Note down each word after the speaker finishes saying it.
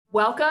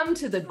Welcome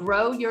to the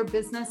Grow Your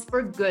Business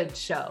for Good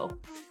show.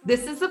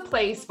 This is a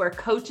place where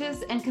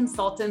coaches and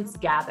consultants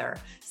gather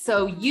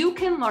so you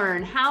can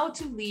learn how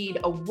to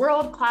lead a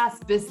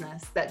world-class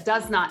business that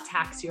does not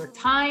tax your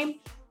time,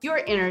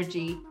 your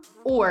energy,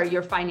 or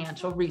your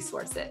financial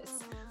resources.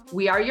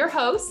 We are your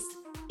hosts,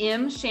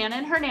 M.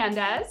 Shannon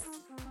Hernandez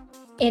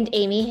and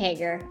Amy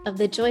Hager of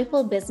the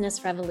Joyful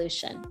Business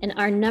Revolution. And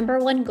our number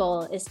one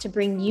goal is to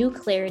bring you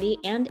clarity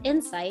and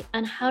insight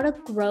on how to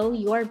grow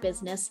your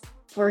business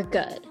for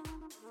good.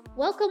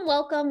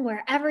 Welcome,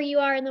 wherever you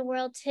are in the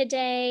world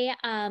today.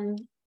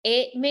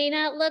 It may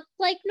not look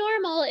like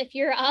normal if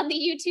you're on the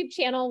YouTube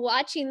channel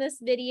watching this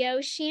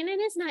video. Shannon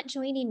is not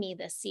joining me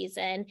this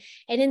season,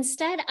 and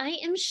instead I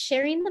am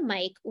sharing the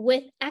mic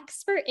with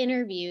expert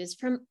interviews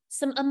from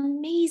some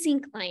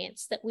amazing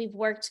clients that we've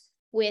worked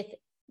with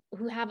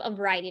who have a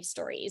variety of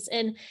stories.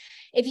 And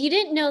if you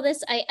didn't know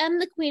this, I am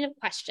the queen of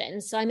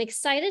questions. So I'm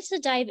excited to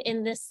dive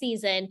in this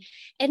season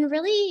and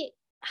really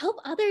help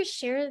others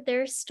share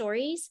their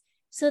stories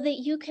so that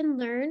you can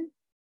learn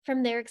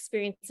from their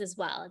experience as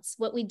well. It's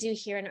what we do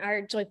here in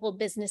our Joyful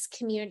Business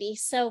community.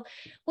 So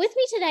with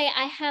me today,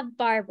 I have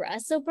Barbara.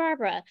 So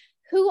Barbara,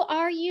 who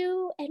are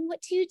you and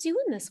what do you do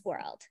in this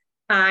world?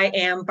 I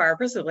am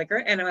Barbara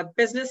Zuleger, and I'm a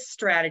business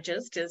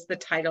strategist is the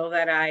title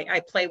that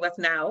I play with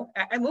now.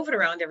 I move it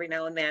around every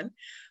now and then.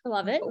 I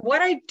love it.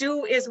 What I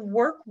do is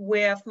work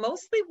with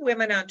mostly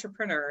women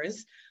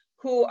entrepreneurs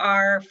who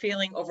are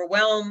feeling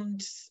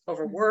overwhelmed,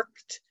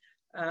 overworked,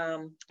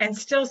 and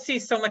still see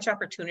so much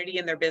opportunity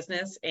in their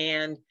business.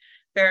 And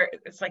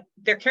it's like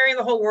they're carrying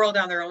the whole world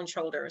on their own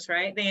shoulders,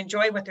 right? They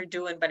enjoy what they're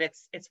doing, but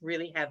it's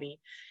really heavy.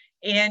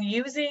 And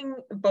using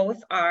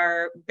both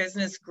our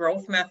business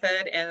growth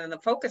method and the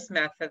focus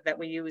method that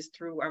we use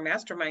through our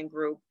mastermind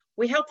group,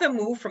 we help them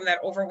move from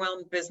that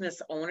overwhelmed business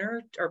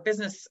owner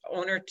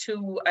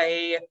to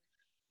a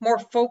more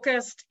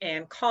focused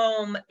and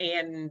calm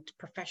and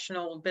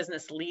professional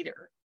business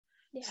leader.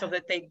 Yeah. So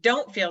that they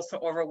don't feel so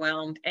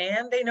overwhelmed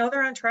and they know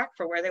they're on track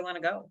for where they want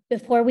to go.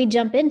 Before we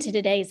jump into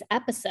today's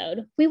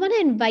episode, we want to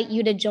invite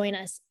you to join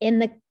us in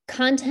the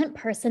Content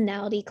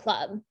Personality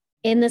Club.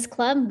 In this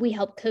club, we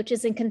help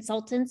coaches and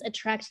consultants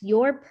attract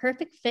your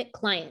perfect fit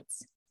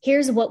clients.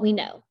 Here's what we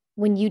know.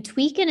 When you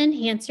tweak and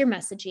enhance your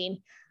messaging,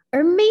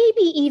 or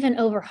maybe even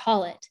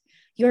overhaul it,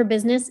 your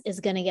business is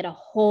going to get a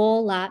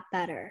whole lot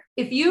better.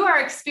 If you are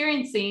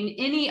experiencing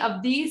any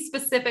of these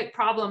specific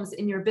problems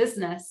in your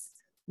business,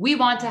 we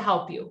want to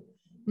help you.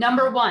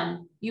 Number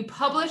one, you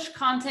publish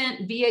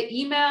content via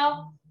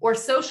email or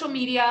social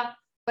media,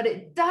 but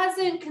it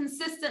doesn't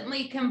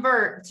consistently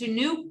convert to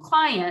new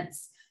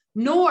clients,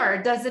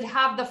 nor does it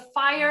have the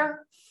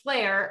fire,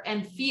 flair,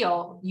 and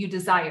feel you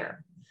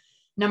desire.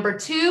 Number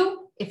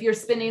two, if you're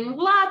spending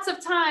lots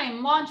of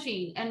time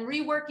launching and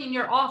reworking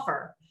your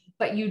offer,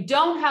 but you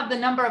don't have the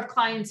number of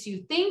clients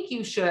you think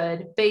you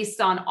should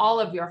based on all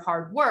of your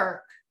hard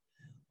work.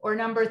 Or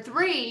number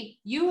three,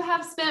 you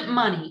have spent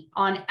money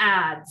on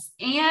ads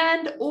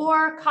and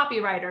or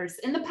copywriters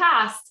in the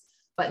past,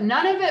 but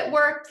none of it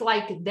worked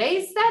like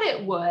they said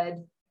it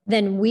would.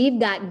 Then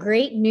we've got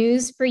great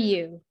news for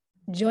you.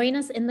 Join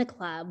us in the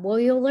club where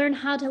you'll learn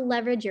how to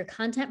leverage your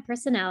content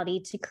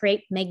personality to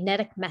create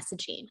magnetic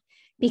messaging.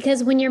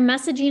 Because when your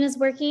messaging is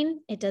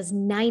working, it does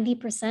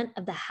 90%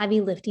 of the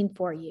heavy lifting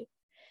for you.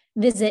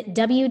 Visit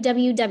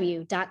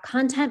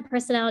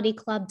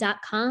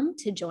www.contentpersonalityclub.com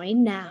to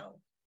join now.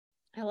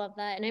 I love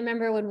that. And I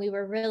remember when we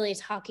were really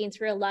talking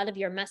through a lot of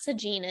your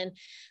messaging and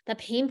the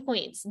pain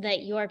points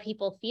that your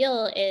people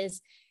feel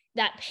is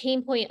that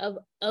pain point of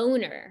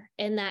owner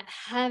and that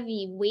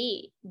heavy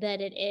weight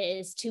that it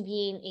is to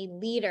being a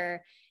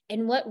leader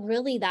and what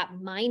really that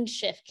mind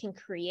shift can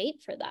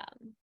create for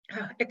them.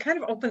 It kind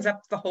of opens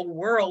up the whole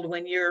world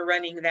when you're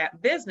running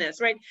that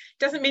business, right?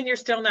 Doesn't mean you're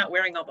still not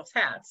wearing all those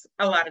hats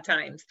a lot of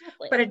times,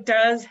 exactly. But it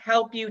does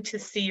help you to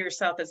see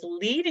yourself as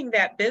leading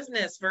that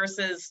business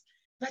versus,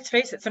 let's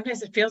face it,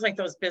 sometimes it feels like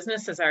those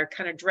businesses are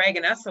kind of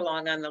dragging us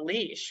along on the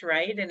leash,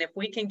 right? And if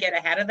we can get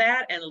ahead of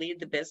that and lead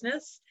the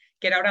business,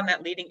 get out on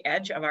that leading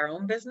edge of our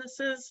own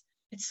businesses,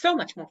 it's so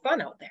much more fun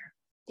out there.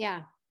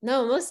 Yeah,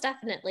 no, most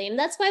definitely. And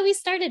that's why we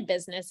started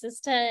business, is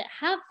to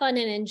have fun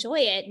and enjoy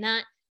it,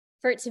 not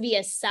for it to be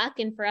a suck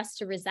and for us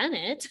to resent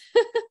it.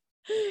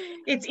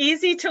 It's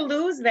easy to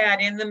lose that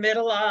in the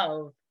middle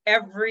of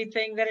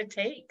everything that it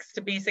takes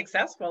to be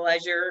successful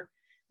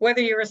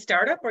whether you're a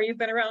startup or you've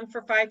been around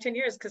for 5-10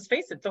 years, because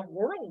face it, the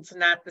world's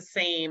not the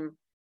same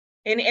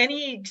in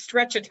any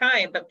stretch of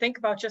time, but think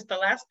about just the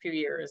last few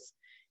years.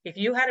 If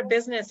you had a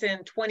business in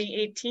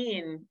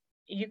 2018,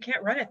 you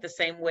can't run it the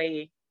same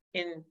way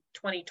in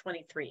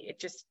 2023.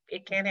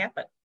 It can't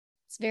happen.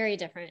 It's very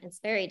different.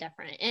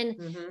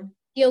 And,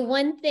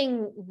 one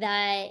thing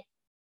that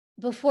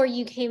before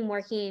you came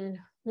working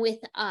with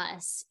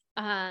us,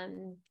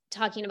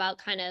 talking about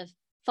kind of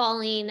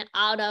falling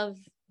out of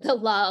the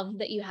love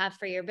that you have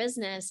for your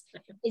business,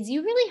 is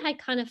you really had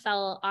kind of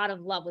fell out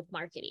of love with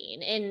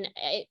marketing. And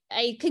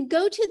I could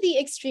go to the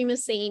extreme of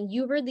saying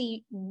you were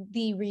the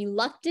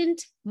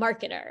reluctant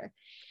marketer.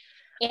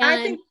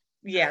 And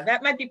Yeah,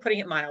 that might be putting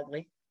it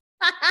mildly.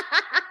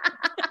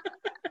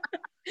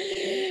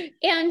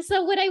 And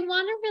so what I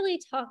want to really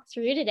talk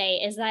through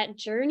today is that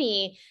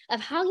journey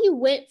of how you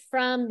went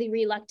from the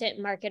reluctant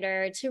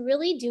marketer to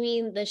really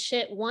doing the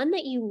shit, one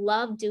that you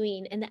love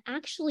doing and that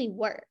actually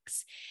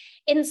works.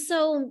 And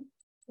so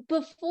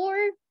before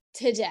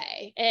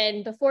today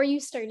and before you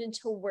started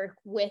to work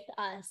with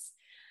us,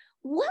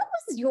 what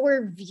was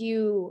your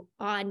view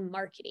on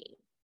marketing?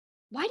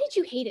 Why did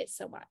you hate it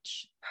so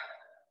much?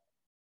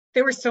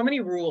 There were so many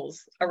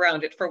rules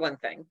around it, for one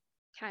thing.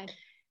 Okay.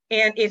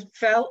 And it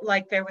felt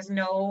like there was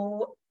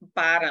no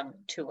bottom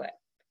to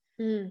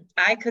it.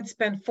 I could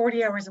spend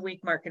 40 hours a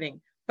week marketing,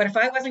 but if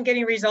I wasn't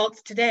getting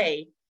results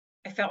today,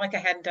 I felt like I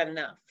hadn't done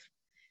enough.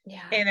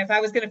 Yeah. And if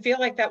I was going to feel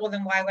like that, well,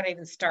 then why would I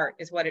even start,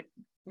 is what it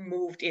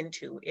moved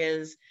into.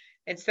 Is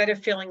instead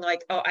of feeling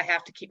like, oh, I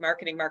have to keep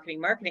marketing,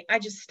 I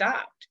just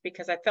stopped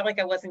because I felt like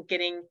I wasn't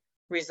getting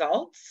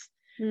results.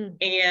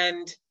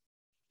 And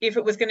if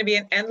it was going to be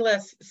an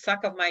endless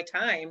suck of my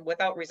time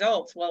without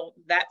results, well,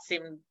 that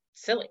seemed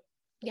silly.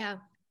 Yeah.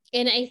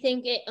 And I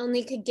think it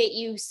only could get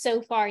you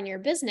so far in your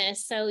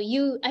business. So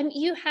you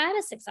have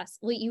a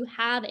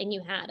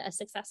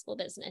successful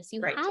business.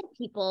 You Right. had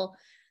people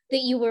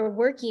that you were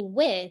working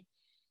with.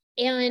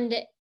 And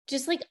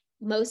just like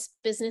most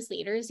business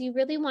leaders, you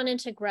really wanted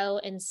to grow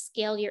and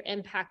scale your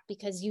impact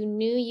because you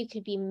knew you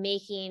could be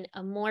making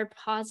a more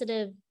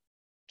positive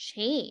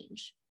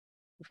change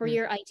for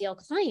your ideal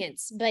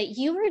clients, but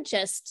you were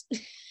just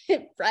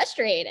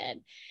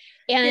frustrated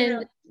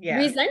and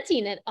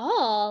resenting it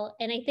all.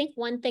 And I think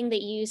one thing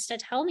that you used to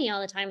tell me all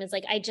the time is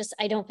like, I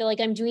don't feel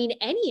like I'm doing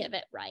any of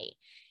it right.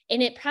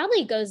 And it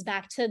probably goes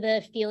back to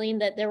the feeling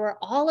that there were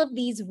all of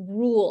these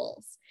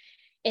rules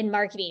in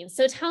marketing.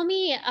 So tell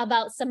me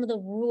about some of the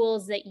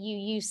rules that you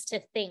used to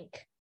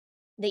think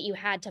that you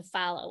had to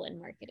follow in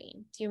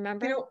marketing. Do you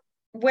remember?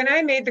 When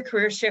I made the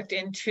career shift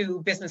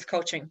into business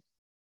coaching,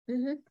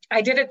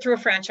 I did it through a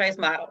franchise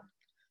model,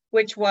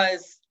 which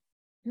was,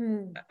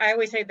 I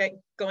always say that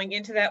going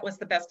into that was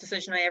the best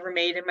decision I ever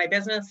made in my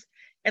business.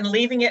 And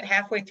leaving it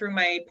halfway through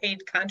my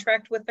paid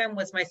contract with them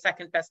was my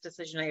second best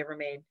decision I ever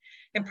made.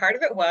 And part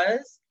of it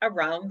was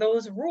around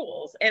those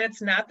rules. And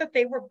it's not that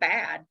they were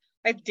bad.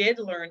 I did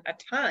learn a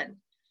ton.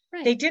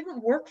 Right. They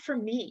didn't work for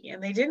me,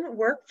 and they didn't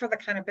work for the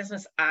kind of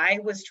business I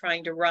was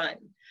trying to run.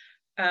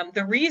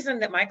 The reason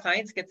that my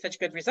clients get such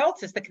good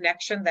results is the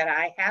connection that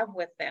I have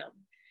with them.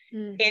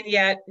 And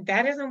yet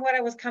that isn't what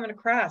I was coming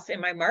across in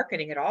my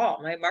marketing at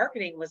all. My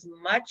marketing was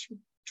much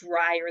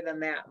drier than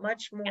that,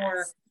 much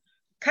more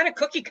kind of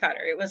cookie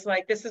cutter. It was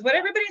like, this is what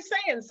everybody's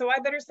saying, so I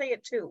better say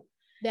it too.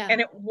 Yeah. And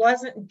it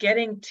wasn't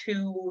getting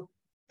to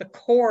the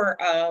core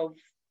of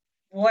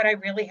what I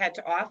really had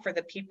to offer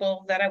the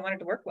people that I wanted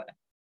to work with.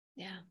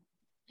 Yeah,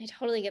 I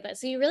totally get that.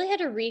 So you really had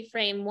to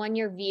reframe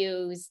your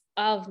views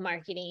of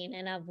marketing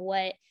and of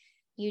what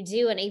you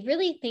do. And I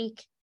really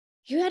think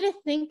you had to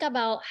think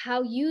about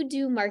how you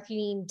do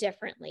marketing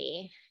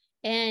differently.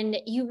 And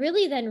you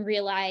really then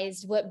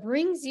realized what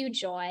brings you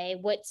joy,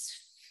 what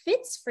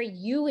fits for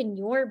you and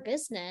your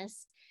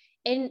business.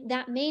 And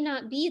that may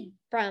not be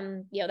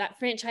from, that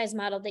franchise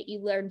model that you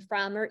learned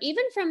from, or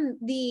even from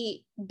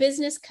the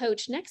business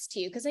coach next to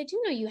you. Because I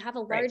do know you have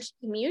a large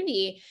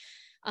community.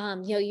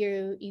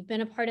 You've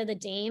been a part of the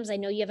Dames. I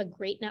know you have a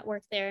great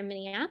network there in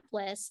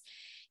Minneapolis.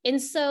 And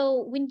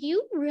so when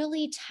you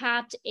really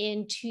tapped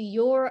into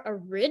your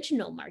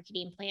original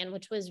marketing plan,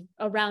 which was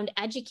around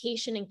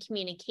education and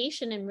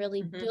communication and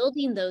really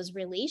building those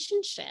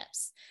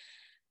relationships,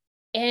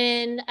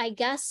 and I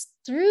guess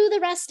threw the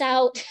rest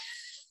out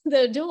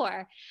the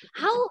door,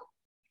 how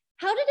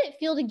did it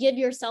feel to give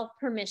yourself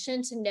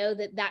permission to know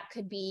that that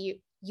could be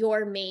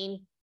your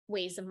main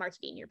ways of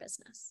marketing your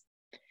business?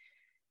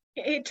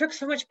 It took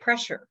so much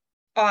pressure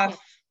off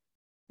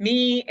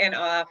me and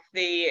off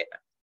the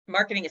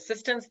marketing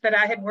assistants that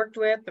I had worked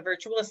with, the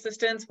virtual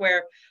assistants,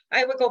 where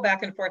I would go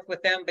back and forth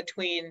with them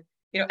between,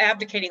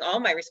 abdicating all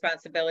my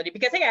responsibility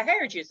because, hey, I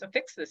hired you, so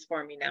fix this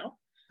for me now.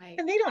 Right.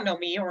 And they don't know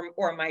me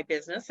or my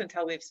business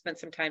until we've spent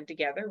some time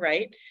together,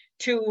 right?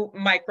 To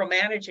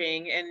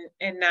micromanaging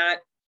and not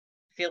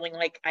feeling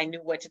like I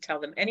knew what to tell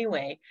them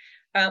anyway.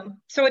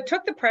 So it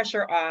took the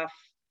pressure off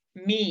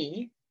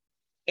me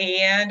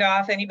and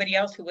off anybody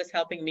else who was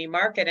helping me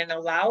market, and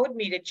allowed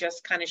me to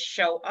just kind of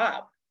show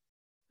up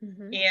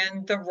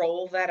in the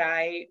role that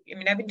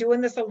I've been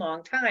doing this a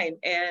long time,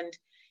 and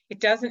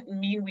it doesn't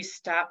mean we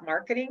stop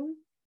marketing.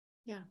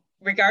 Yeah.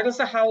 Regardless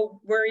of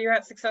where you're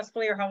at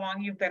successfully or how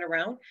long you've been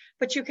around,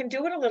 but you can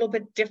do it a little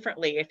bit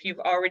differently if you've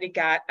already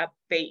got a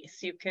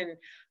base.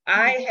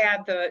 I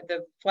had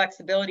the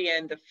flexibility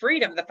and the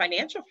freedom, the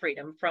financial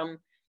freedom from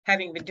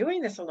having been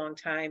doing this a long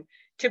time,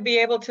 to be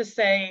able to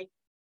say,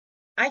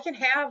 I can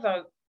have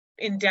a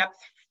in-depth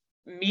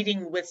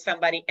meeting with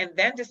somebody and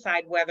then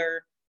decide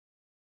whether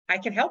I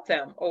can help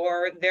them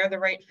or they're the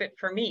right fit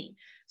for me.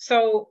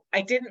 So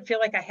I didn't feel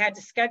like I had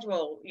to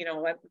schedule,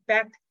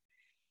 back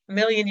a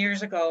million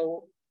years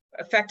ago,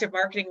 effective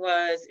marketing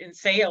was in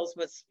sales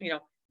was,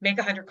 make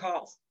 100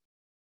 calls.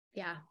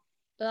 Yeah.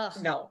 Ugh.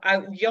 No,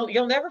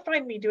 you'll never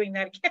find me doing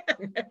that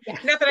again. Yeah.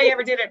 Not that I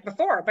ever did it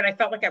before, but I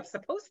felt like I was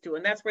supposed to.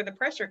 And that's where the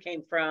pressure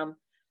came from.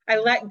 I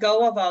let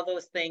go of all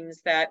those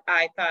things that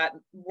I thought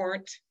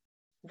weren't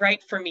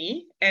right for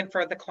me and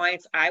for the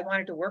clients I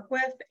wanted to work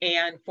with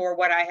and for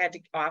what I had to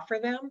offer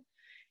them.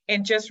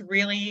 And just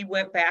really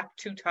went back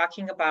to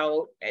talking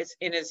about,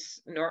 in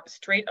as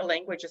straight a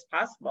language as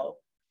possible,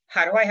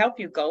 how do I help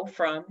you go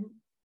from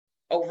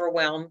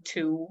overwhelmed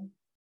to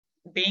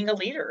being a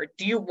leader?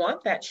 Do you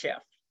want that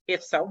shift?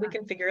 If so, we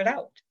can figure it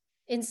out.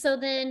 And so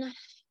then,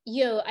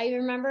 I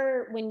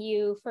remember when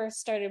you first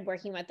started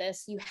working with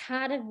this, you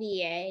had a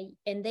VA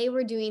and they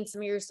were doing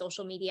some of your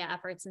social media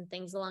efforts and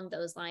things along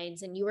those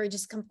lines. And you were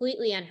just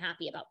completely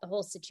unhappy about the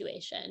whole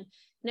situation.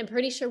 And I'm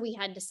pretty sure we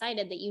had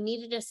decided that you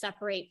needed to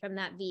separate from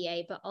that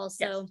VA, but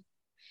also yes.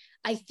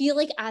 I feel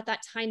like at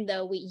that time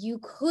though, what you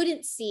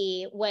couldn't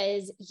see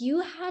was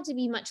you had to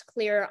be much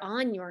clearer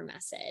on your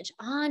message,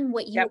 on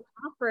what you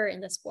offer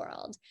in this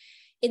world.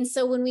 And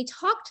so when we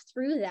talked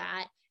through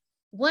that,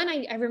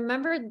 I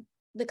remember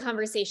the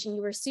conversation,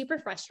 you were super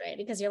frustrated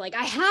because you're like,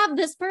 I have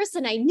this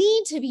person, I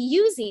need to be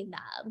using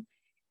them.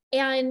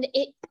 And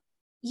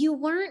you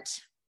weren't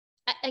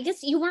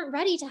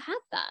ready to have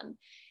them.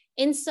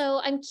 And so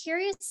I'm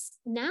curious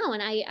now,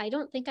 and I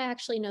don't think I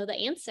actually know the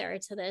answer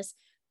to this.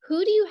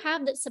 Who do you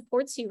have that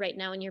supports you right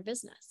now in your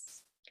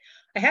business?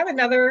 I have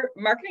another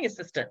marketing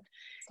assistant,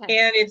 and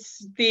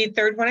it's the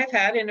third one I've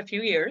had in a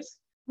few years.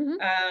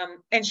 Mm-hmm.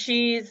 And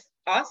she's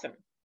awesome.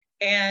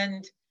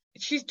 And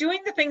she's doing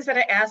the things that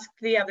I asked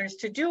the others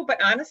to do.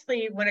 But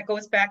honestly, when it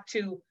goes back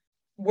to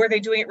were they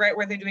doing it right,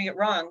 were they doing it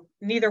wrong?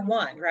 Neither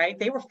one, right?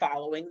 They were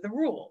following the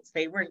rules.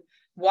 They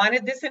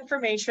wanted this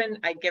information.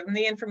 I give them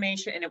the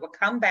information and it would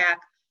come back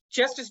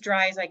just as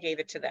dry as I gave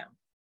it to them.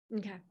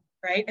 Okay.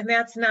 Right. And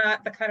that's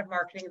not the kind of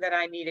marketing that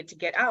I needed to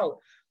get out.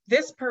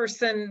 This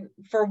person,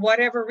 for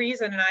whatever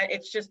reason, and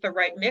it's just the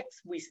right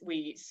mix.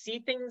 We see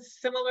things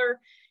similar.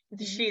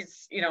 Mm-hmm.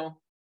 She's,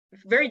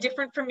 very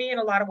different from me in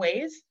a lot of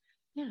ways.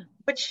 Yeah.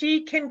 But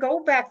she can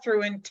go back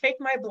through and take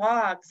my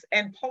blogs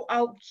and pull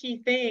out key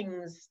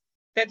things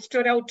that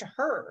stood out to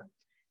her.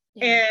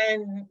 Yeah.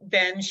 And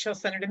then she'll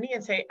send it to me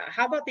and say,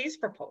 how about these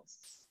for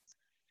posts?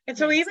 And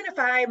so even if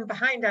I'm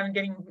behind on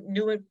getting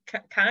new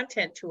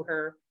content to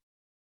her,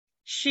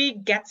 she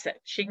gets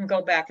it. She can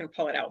go back and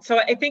pull it out. So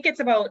I think it's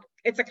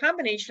a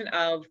combination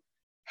of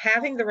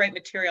having the right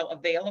material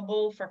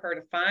available for her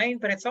to find,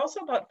 but it's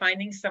also about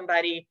finding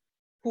somebody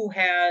who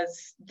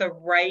has the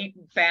right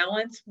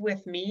balance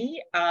with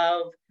me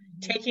of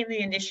taking the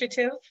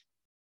initiative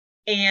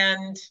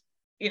and,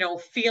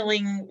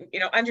 feeling,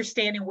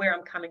 understanding where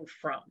I'm coming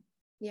from.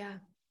 Yeah,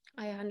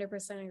 I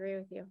 100% agree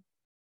with you.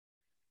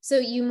 So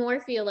you more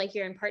feel like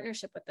you're in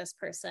partnership with this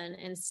person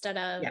instead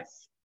of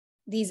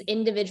these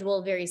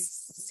individual, very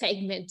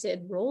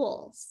segmented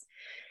roles.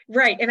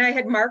 Right. And I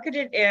had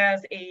marketed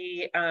as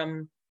a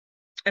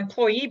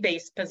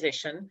employee-based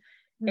position,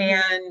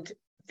 and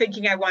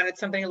thinking I wanted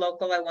somebody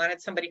local. I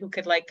wanted somebody who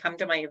could come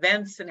to my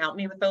events and help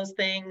me with those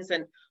things,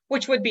 and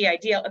which would be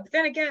ideal. But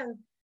then again,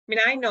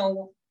 I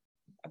know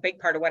a big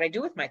part of what I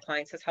do with my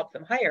clients is help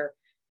them hire.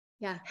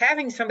 Yeah.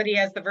 Having somebody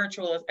as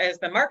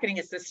the marketing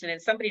assistant and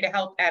somebody to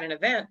help at an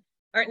event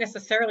aren't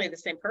necessarily the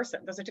same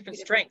person. Those are different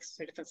strengths,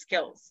 they're different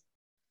skills.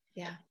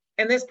 Yeah.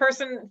 And this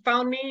person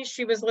found me.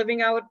 She was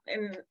living out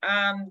in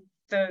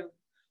the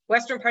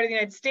western part of the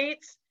United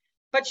States,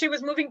 but she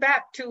was moving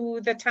back to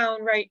the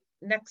town right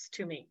next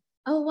to me.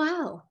 Oh,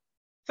 wow.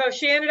 So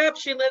she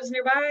lives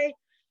nearby.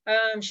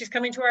 She's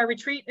coming to our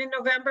retreat in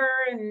November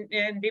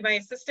and be my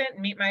assistant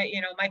and meet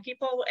my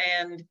people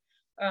and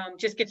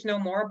just get to know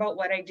more about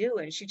what I do.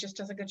 And she just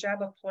does a good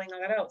job of pulling all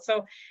that out.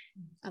 So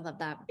I love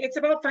that. It's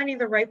about finding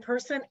the right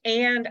person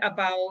and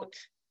about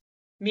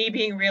me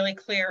being really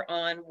clear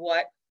on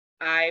what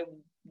I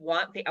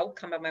want the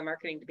outcome of my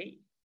marketing to be.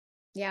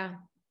 Yeah.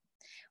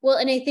 Well,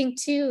 and I think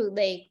too,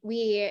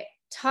 we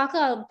talk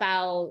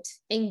about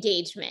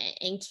engagement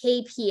and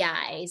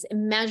KPIs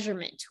and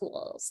measurement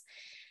tools.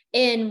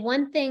 And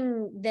one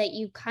thing that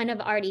you kind of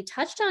already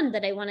touched on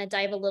that I want to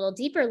dive a little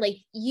deeper,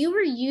 you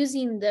were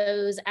using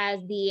those as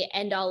the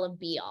end all of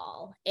be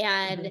all.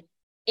 And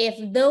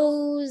if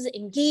those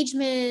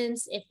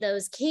engagements, if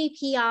those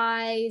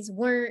KPIs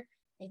weren't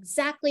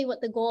exactly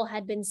what the goal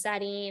had been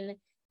setting,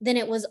 then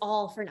it was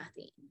all for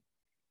nothing.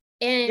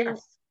 And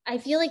I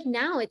feel like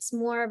now it's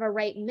more of a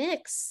right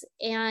mix,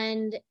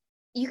 and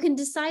you can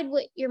decide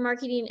what your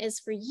marketing is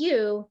for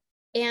you,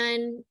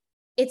 and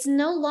it's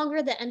no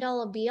longer the end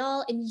all of be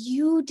all, and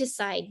you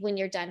decide when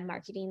you're done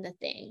marketing the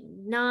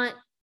thing, not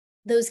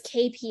those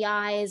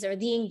KPIs or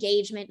the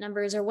engagement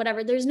numbers or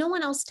whatever. There's no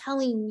one else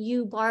telling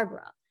you,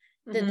 Barbara,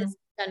 that this is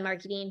done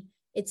marketing.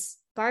 It's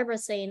Barbara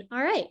saying,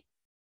 all right,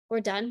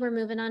 we're done. We're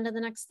moving on to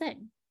the next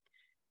thing.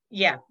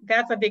 Yeah,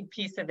 that's a big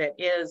piece of it,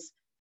 is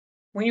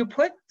when you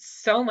put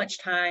so much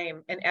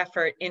time and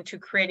effort into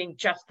creating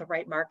just the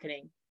right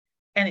marketing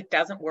and it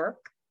doesn't work,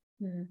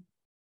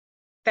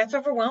 that's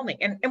overwhelming.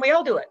 And we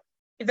all do it.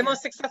 The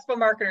most successful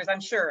marketers, I'm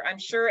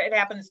sure it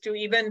happens to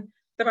even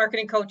the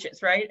marketing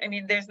coaches, right? I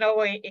mean, there's no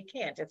way it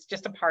can't. It's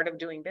just a part of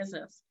doing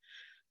business.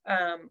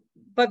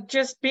 But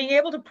just being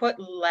able to put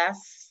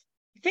less,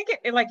 I think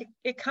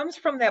it comes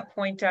from that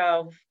point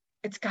of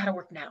it's got to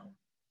work now.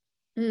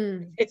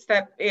 It's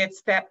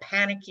that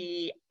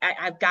panicky,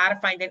 I've got to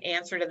find an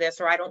answer to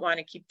this, or I don't want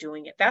to keep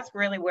doing it. That's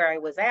really where I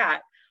was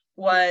at,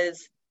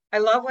 was I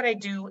love what I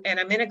do and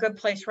I'm in a good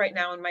place right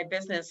now in my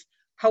business.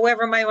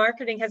 However, my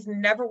marketing has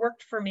never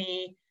worked for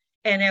me.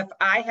 And if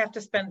I have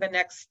to spend the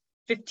next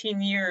 15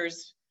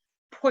 years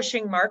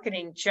pushing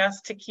marketing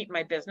just to keep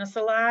my business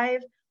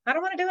alive, I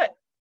don't want to do it.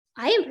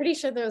 I am pretty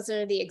sure those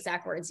are the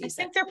exact words you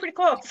said. I think they're pretty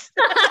close.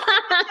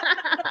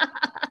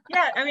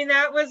 Yeah, I mean,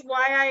 that was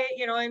why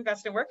I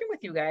invest in working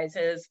with you guys,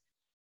 is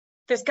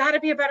there's got to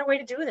be a better way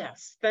to do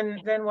this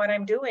than what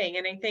I'm doing.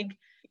 And I think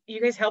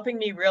you guys helping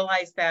me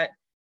realize that,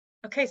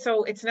 okay,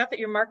 so it's not that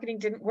your marketing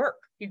didn't work.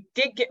 You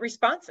did get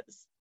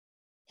responses.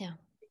 Yeah.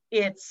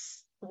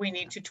 We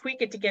need to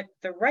tweak it to get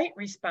the right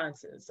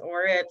responses,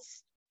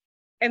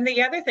 and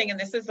the other thing, and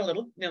this is a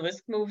little,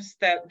 this moves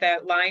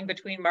that line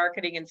between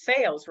marketing and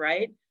sales,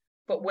 right?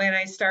 But when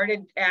I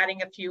started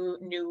adding a few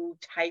new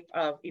type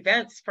of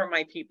events for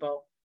my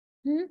people,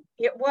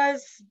 it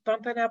was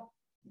bumping up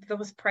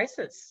those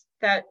prices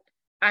that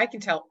I can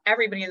tell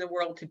everybody in the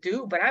world to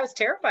do, but I was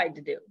terrified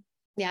to do.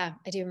 Yeah,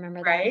 I do remember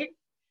that. Right.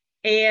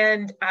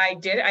 And I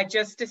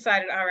just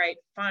decided, all right,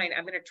 fine,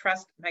 I'm going to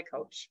trust my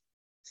coach.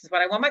 This is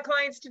what I want my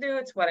clients to do.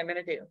 It's what I'm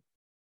going to do.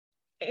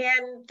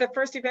 And the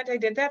first event I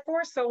did that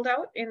for sold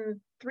out in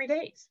 3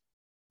 days.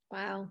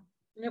 Wow.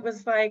 And it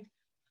was like,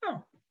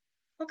 oh,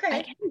 okay.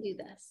 I can do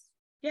this.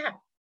 Yeah,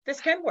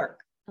 this can work.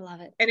 I love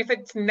it. And if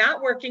it's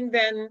not working,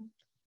 then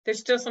there's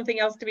still something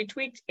else to be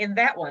tweaked in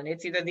that one.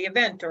 It's either the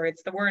event or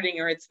it's the wording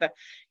or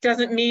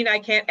doesn't mean I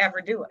can't ever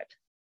do it.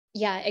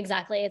 Yeah,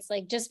 exactly. It's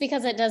like, just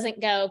because it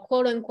doesn't go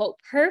quote unquote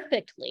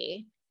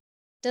perfectly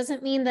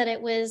doesn't mean that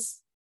it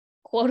was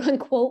quote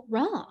unquote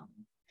wrong.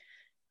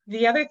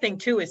 The other thing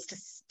too is to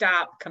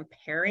stop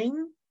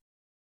comparing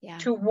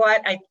to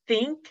what I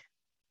think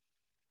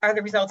are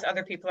the results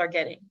other people are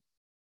getting.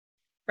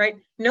 Right?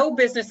 No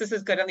business is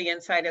as good on the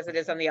inside as it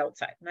is on the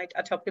outside. And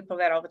I tell people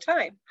that all the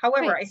time.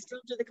 However, I still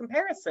do the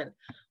comparison.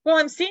 Well,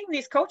 I'm seeing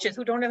these coaches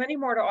who don't have any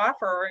more to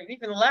offer, or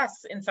even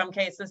less in some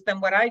cases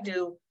than what I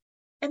do,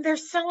 and they're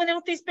selling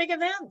out these big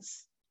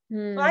events.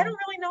 Well, I don't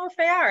really know if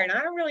they are, and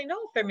I don't really know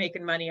if they're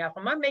making money off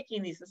them. I'm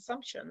making these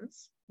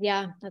assumptions.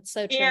 Yeah, that's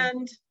so true.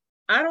 And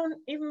I don't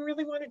even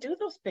really want to do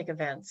those big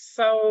events.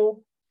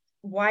 So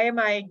why am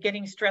I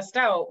getting stressed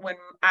out when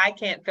I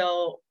can't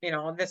fill,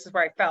 this is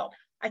where I felt.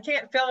 I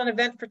can't fill an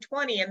event for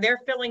 20 and they're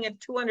filling a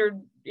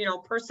 200,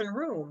 person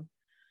room.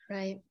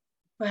 Right.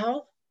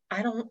 Well,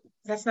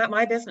 that's not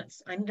my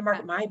business. I need to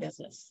market my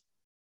business.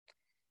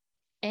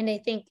 And I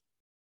think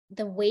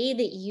the way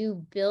that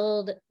you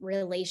build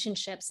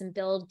relationships and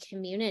build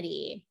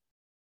community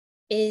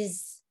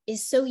is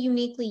so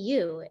uniquely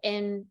you.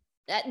 And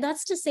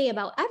that's to say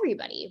about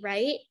everybody,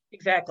 right?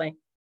 Exactly.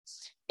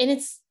 And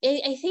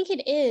I think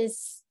it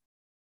is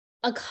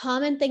a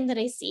common thing that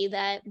I see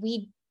that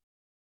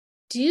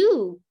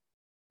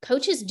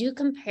coaches do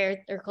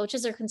compare, or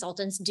coaches or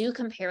consultants do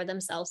compare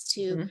themselves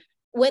to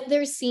what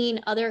they're seeing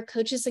other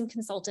coaches and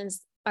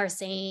consultants are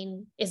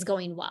saying is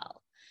going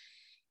well.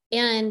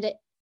 And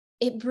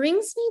it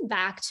brings me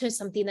back to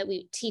something that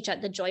we teach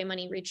at the Joy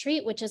Money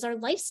Retreat, which is our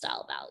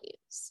lifestyle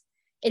values.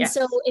 And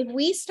so if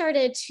we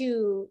started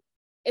to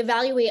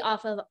evaluate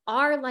off of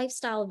our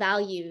lifestyle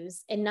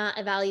values and not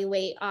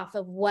evaluate off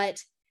of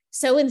what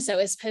so-and-so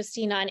is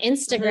posting on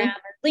Instagram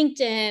or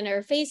LinkedIn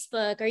or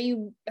Facebook, or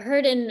you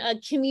heard in a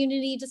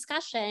community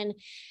discussion,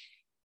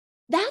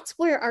 that's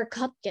where our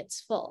cup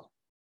gets full.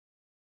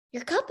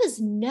 Your cup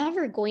is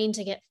never going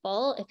to get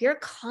full if you're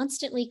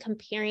constantly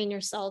comparing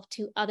yourself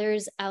to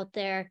others out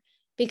there,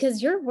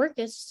 because your work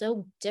is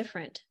so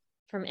different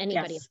from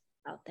anybody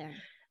out there.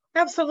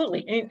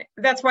 Absolutely. And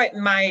that's why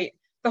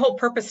the whole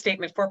purpose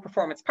statement for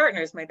Performance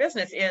Partners, my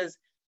business, is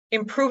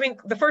improving.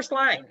 The first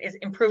line is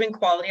improving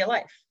quality of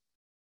life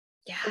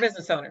for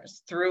business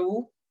owners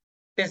through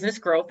business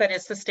growth that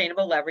is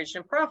sustainable, leveraged,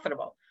 and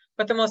profitable.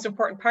 But the most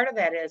important part of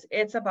that is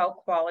it's about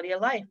quality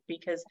of life,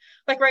 because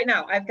like right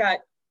now, I've got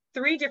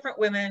 3 different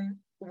women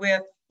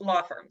with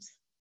law firms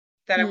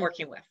that I'm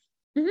working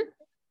with.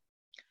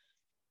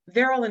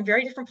 They're all in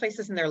very different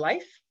places in their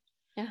life,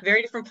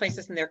 very different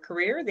places in their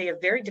career. They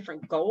have very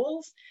different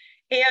goals.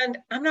 And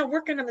I'm not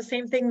working on the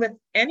same thing with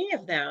any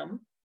of them.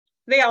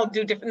 They all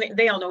do different,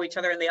 they all know each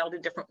other, and they all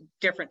do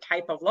different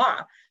type of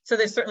law. So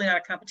there's certainly not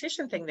a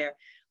competition thing there.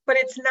 But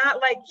it's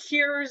not like,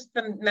 here's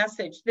the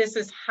message, this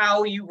is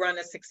how you run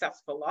a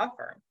successful law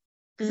firm.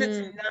 Because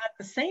it's not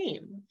the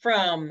same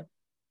from,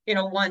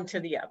 one to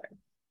the other.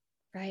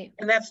 Right.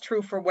 And that's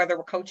true for whether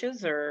we're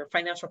coaches or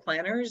financial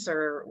planners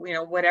or,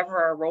 whatever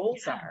our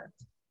roles are.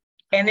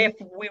 And if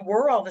we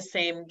were all the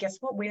same, guess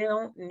what? We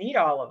don't need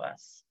all of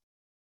us.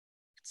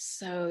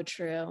 So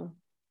true.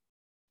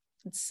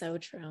 It's so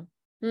true.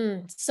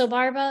 So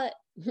Barbara,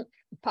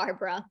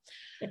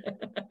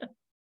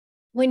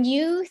 When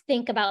you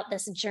think about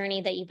this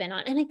journey that you've been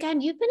on, and again,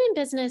 you've been in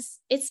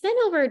business, it's been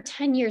over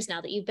 10 years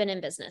now that you've been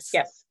in business.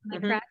 Yes. Am I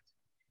correct?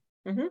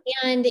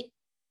 And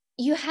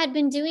you had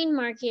been doing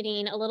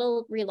marketing a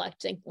little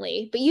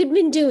reluctantly, but you'd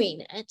been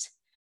doing it.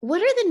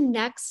 What are the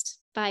next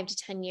 5 to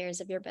 10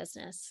 years of your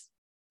business?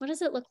 What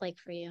does it look like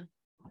for you?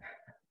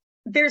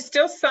 There's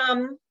still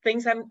some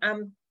things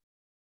I'm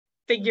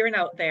figuring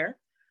out there,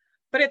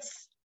 but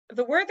it's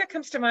the word that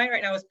comes to mind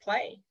right now is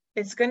play.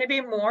 It's going to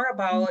be more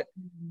about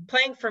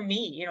playing for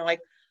me. Like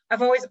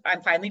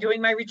I'm finally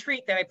doing my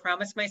retreat that I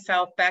promised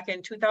myself back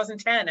in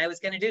 2010 I was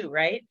going to do,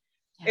 right?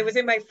 Yeah. It was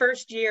in my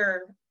first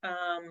year,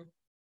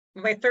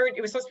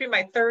 it was supposed to be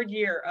my third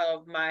year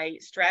of my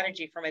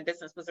strategy for my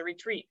business was a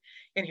retreat.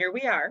 And here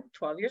we are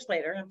 12 years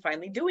later, I'm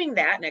finally doing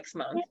that next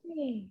month.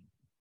 Yay.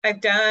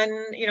 I've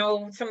done,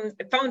 some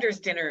founders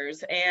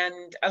dinners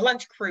and a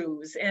lunch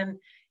cruise, and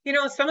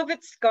some of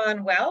it's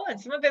gone well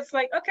and some of it's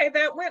like, okay,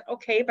 that went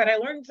okay, but I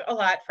learned a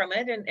lot from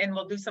it, and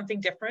we'll do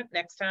something different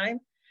next time.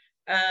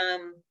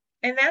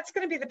 And that's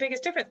going to be the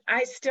biggest difference.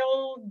 I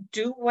still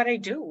do what I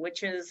do,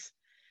 which is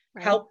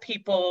help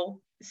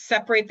people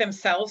separate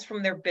themselves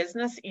from their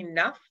business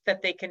enough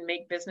that they can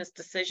make business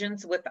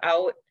decisions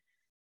without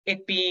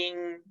it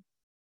being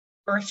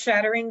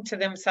earth-shattering to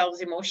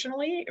themselves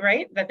emotionally,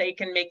 right? That they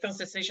can make those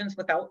decisions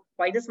without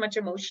quite as much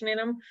emotion in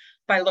them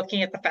by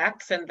looking at the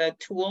facts and the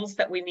tools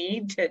that we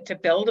need to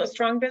build a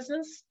strong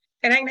business.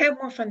 And I can have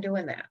more fun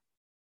doing that.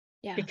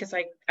 Yeah. Because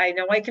I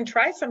know I can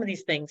try some of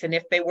these things, and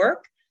if they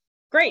work,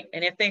 great.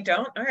 And if they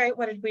don't, all right,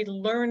 what did we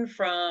learn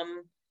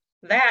from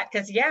that?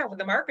 Because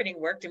the marketing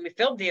worked and we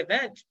filled the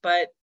event,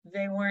 but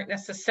they weren't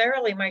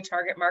necessarily my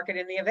target market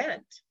in the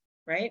event,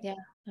 right? Yeah,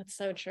 that's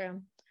so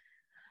true.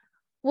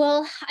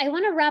 Well, I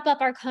want to wrap up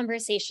our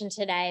conversation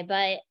today,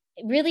 but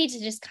really to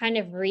just kind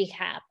of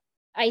recap,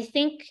 I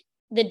think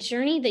the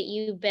journey that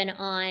you've been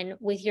on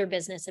with your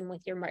business and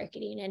with your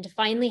marketing, and to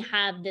finally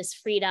have this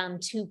freedom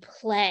to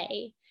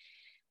play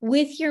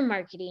with your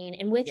marketing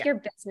and with your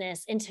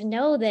business, and to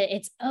know that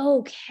it's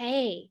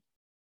okay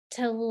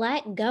to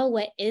let go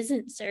what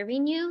isn't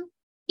serving you,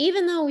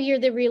 even though you're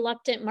the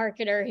reluctant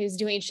marketer who's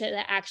doing shit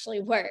that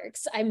actually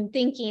works. I'm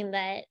thinking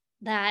that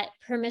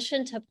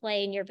permission to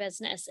play in your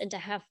business and to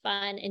have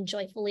fun and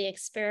joyfully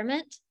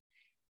experiment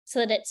so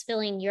that it's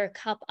filling your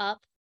cup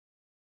up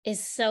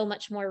is so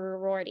much more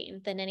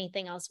rewarding than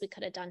anything else we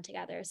could have done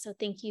together. So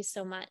thank you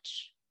so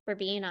much for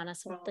being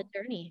honest with the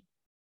journey.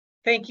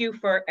 Thank you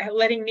for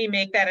letting me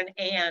make that an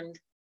and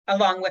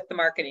along with the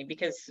marketing,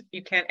 because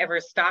you can't ever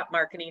stop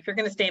marketing if you're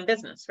going to stay in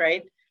business,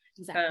 right?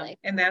 Exactly.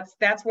 And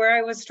that's where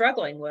I was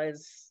struggling,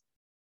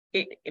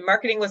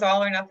 marketing was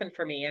all or nothing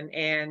for me.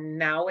 And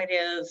now it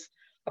is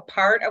a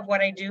part of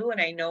what I do.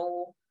 And I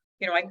know,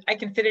 I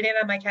can fit it in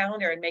on my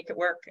calendar and make it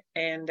work.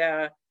 And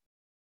I'm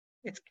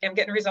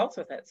getting results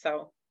with it.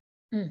 So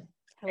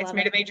it's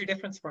made a major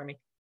difference for me.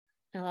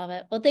 I love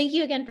it. Well, thank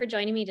you again for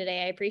joining me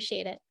today. I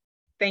appreciate it.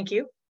 Thank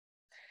you.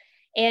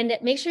 And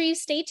make sure you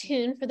stay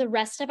tuned for the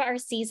rest of our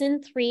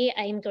season 3.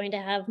 I am going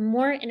to have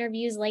more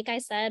interviews, like I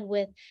said,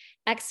 with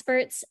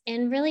experts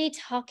and really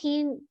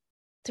talking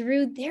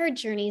through their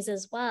journeys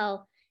as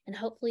well. And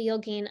hopefully you'll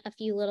gain a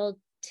few little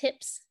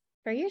tips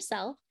for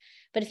yourself.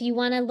 But if you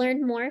want to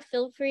learn more,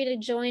 feel free to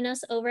join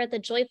us over at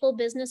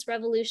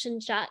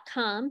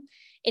thejoyfulbusinessrevolution.com.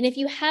 And if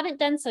you haven't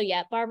done so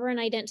yet, Barbara and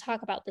I didn't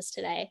talk about this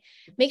today,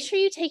 make sure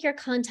you take your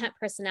content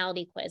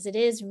personality quiz. It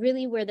is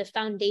really where the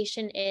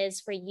foundation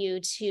is for you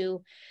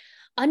to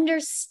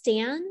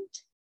understand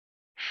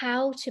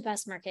how to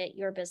best market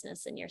your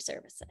business and your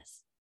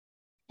services.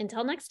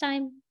 Until next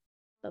time,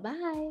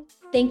 bye-bye.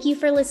 Thank you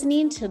for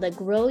listening to the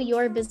Grow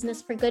Your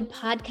Business for Good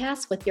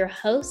podcast with your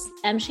hosts,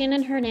 M.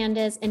 Shannon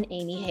Hernandez and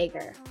Amy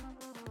Hager.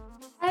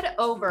 Head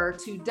over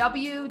to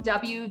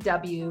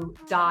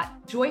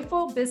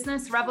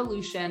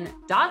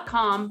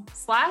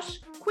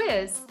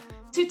www.joyfulbusinessrevolution.com/quiz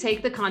to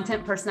take the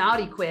content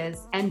personality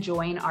quiz and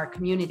join our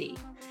community.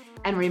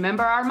 And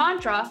remember our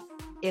mantra,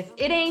 if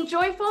it ain't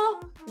joyful,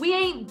 we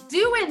ain't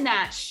doing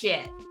that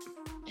shit.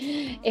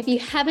 If you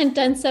haven't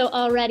done so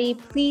already,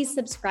 please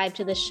subscribe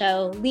to the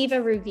show, leave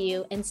a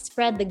review, and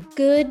spread the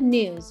good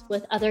news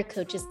with other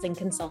coaches and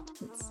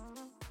consultants.